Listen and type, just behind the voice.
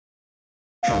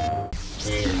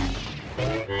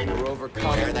We're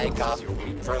overcome. Here they come,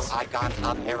 true icons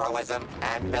of heroism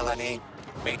and villainy,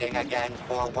 meeting again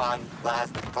for one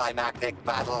last climactic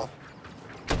battle.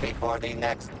 Before the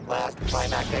next last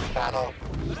climactic battle.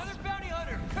 Another bounty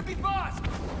hunter! Could be boss!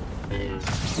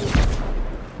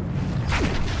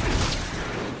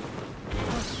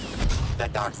 The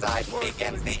dark side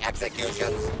begins the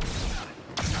executions.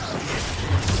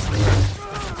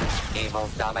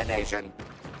 Evil's domination.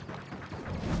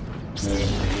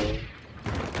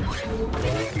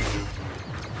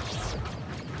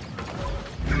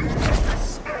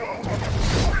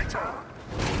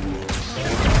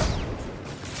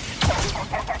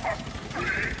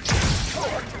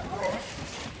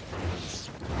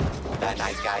 The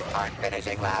nice guys aren't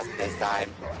finishing last this time.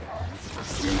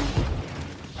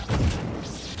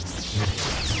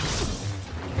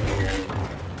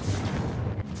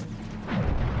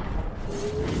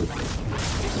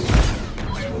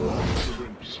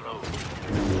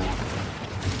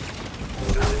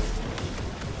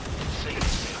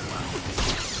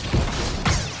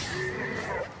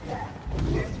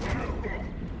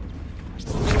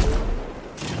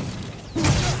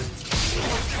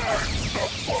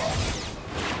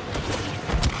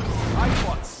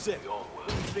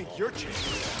 Your chance.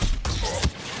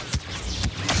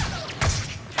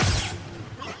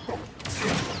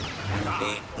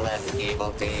 The less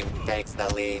evil team takes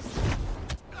the lead.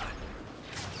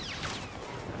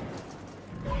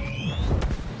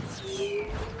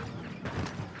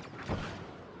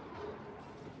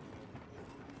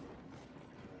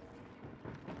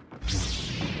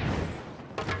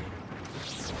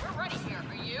 We're ready here,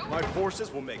 are you? My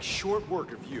forces will make short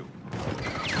work of you.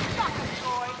 Stop it,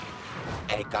 Troy!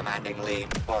 A commanding lead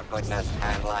for goodness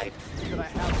and light. Could I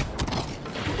have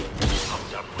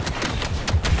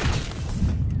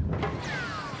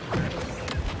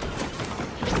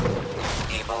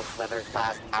Evil slithers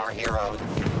past our heroes.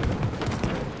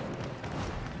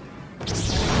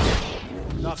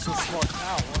 not so smart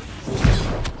now, are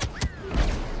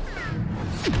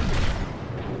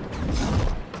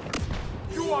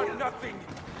you? You are nothing!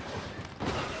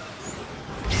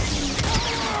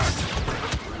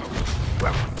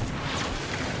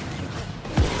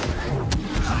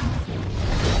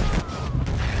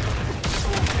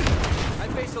 I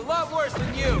face a lot worse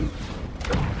than you!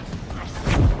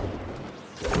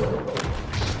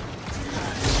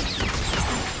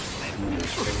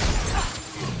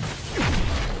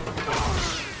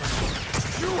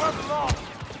 You have lost!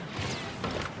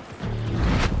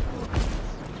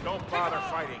 Don't bother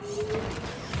fighting.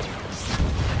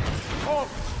 Oh!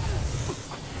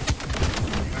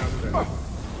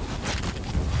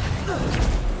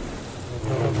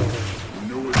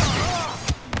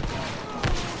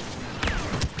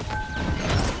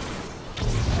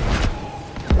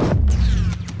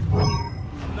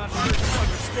 I'm not sure you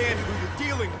understand who you're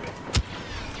dealing with.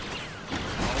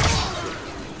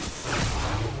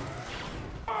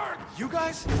 You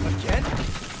guys? Again?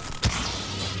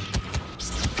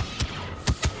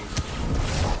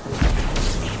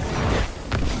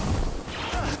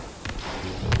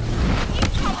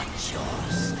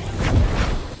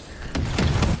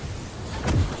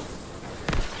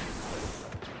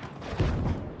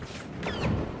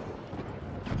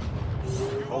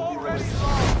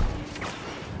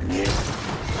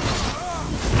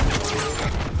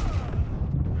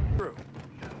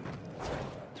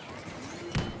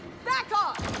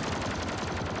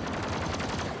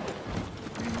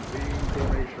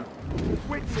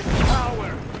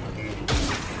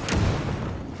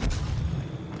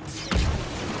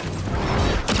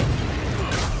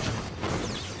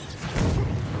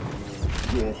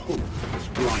 Your hope is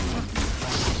blind.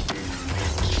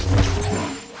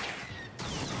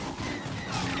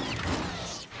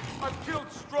 I've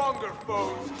killed stronger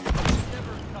foes.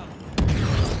 Never come.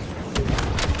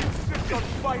 Insist on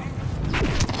fighting.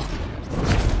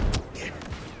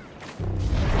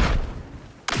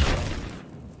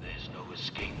 There's no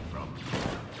escape from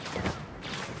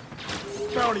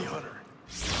Bounty hunter.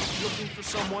 Looking for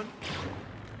someone?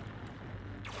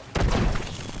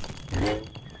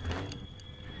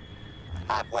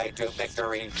 Halfway to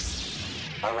victory.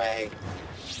 Hooray.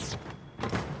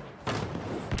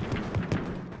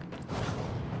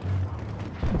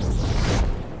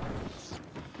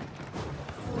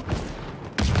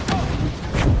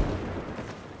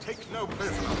 Take no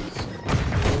prisoners.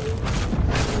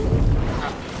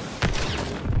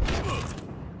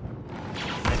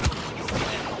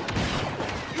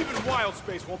 Even wild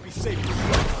space won't be safe for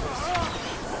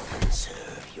you.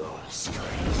 conserve your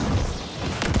strength.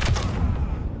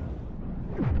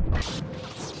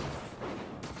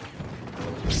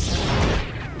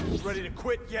 Ready to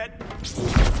quit yet?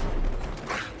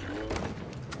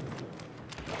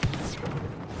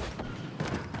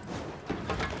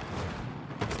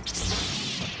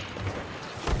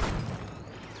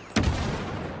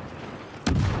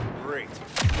 Great.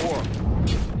 More.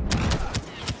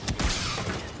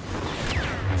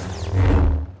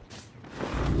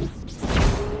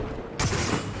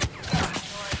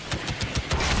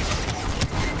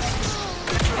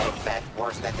 Bet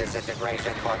worse than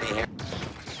disintegration for me here.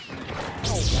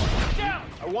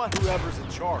 I want whoever's in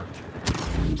charge.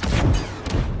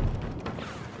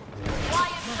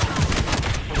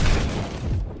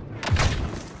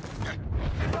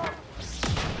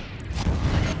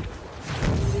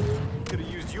 Could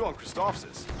have used you on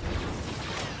Christophsis.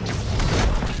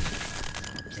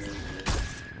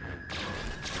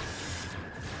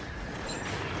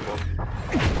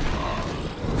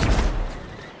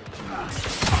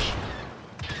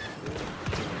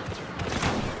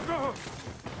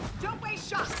 Don't waste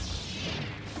shots!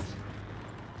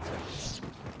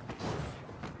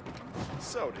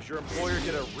 So, does your employer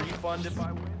get a refund if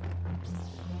I win?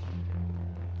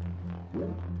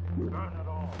 None at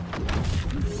all.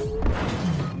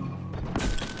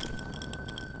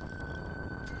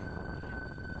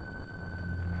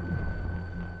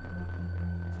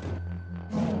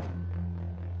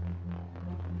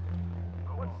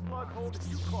 What slug hole did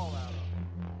you crawl out of?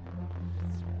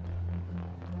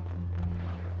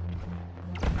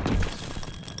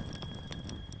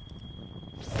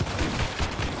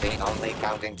 The only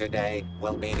counting today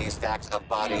will be the stacks of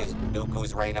bodies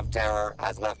Dooku's reign of terror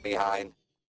has left behind.